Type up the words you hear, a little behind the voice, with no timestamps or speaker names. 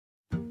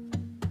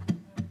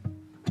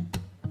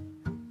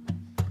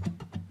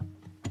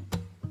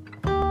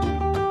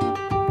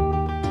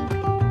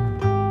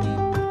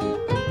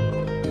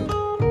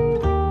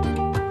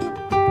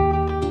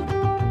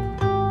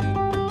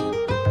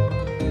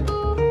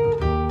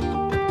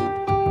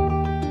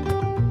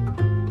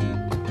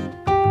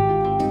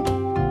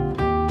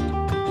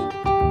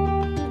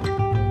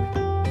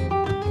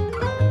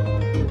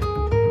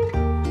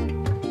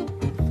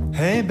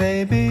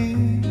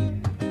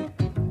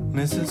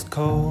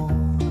told,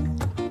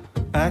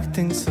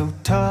 acting so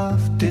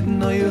tough, didn't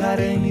know you had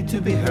any to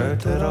be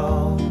hurt at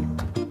all.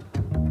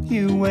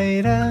 You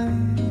waited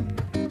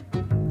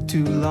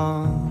too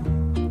long,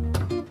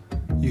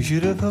 you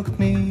should have hooked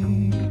me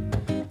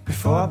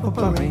before I put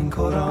my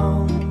raincoat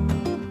on.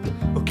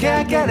 Okay,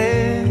 I get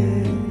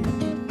it,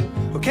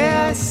 okay,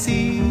 I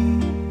see.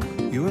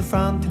 You were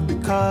fronting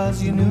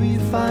because you knew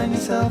you'd find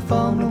yourself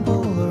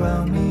vulnerable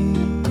around me.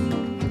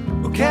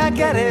 Okay, I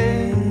get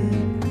it,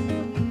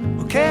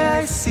 okay,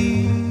 I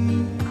see.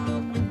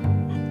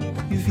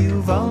 You feel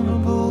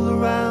vulnerable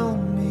around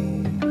me.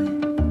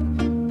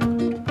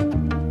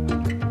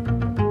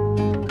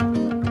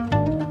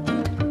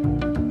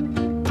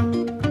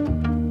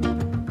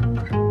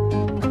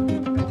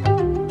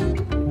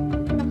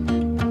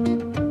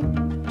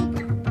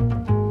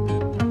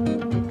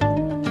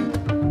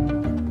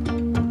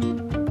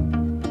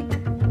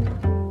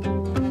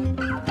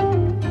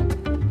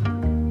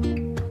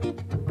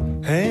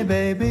 Hey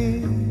baby,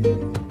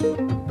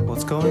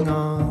 what's going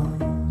on?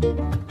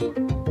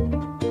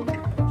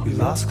 You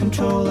lost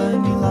control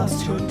and you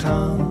lost your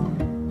tongue.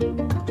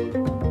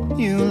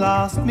 You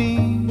lost me,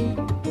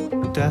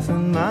 deaf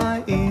in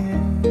my ear.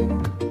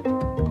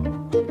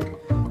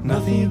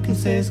 Nothing you can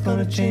say is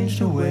gonna change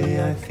the way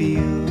I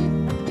feel.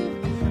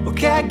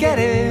 Okay, I get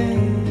it,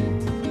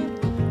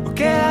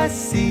 okay, I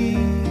see.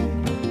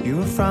 You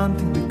were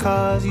fronting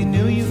because you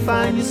knew you'd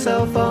find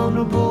yourself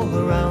vulnerable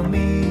around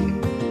me.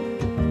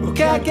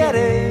 Okay, I get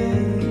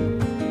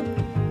it,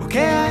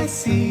 okay, I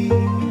see.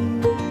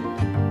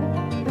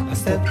 I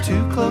stepped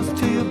too close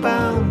to your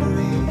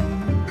boundaries.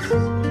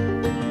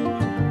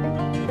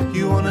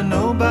 You wanted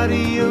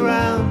nobody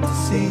around to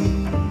see.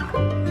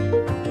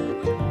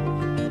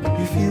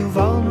 You feel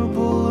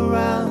vulnerable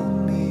around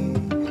me.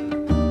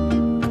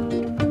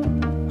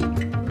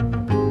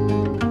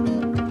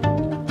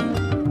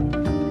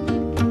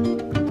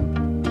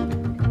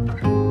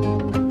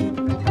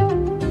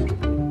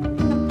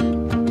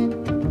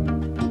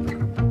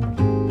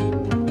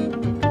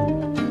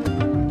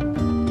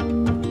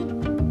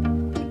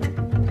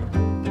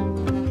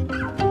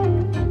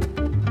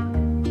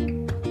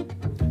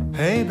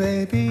 Hey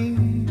baby,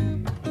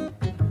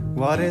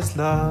 what is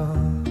love?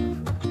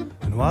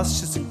 And what's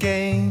just a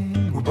game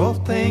we're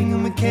both playing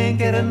and we can't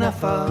get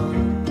enough of?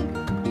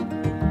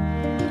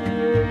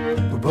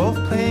 We're both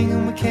playing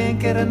and we can't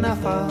get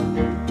enough of.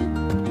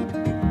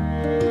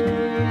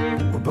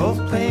 We're both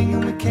playing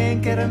and we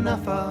can't get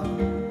enough of.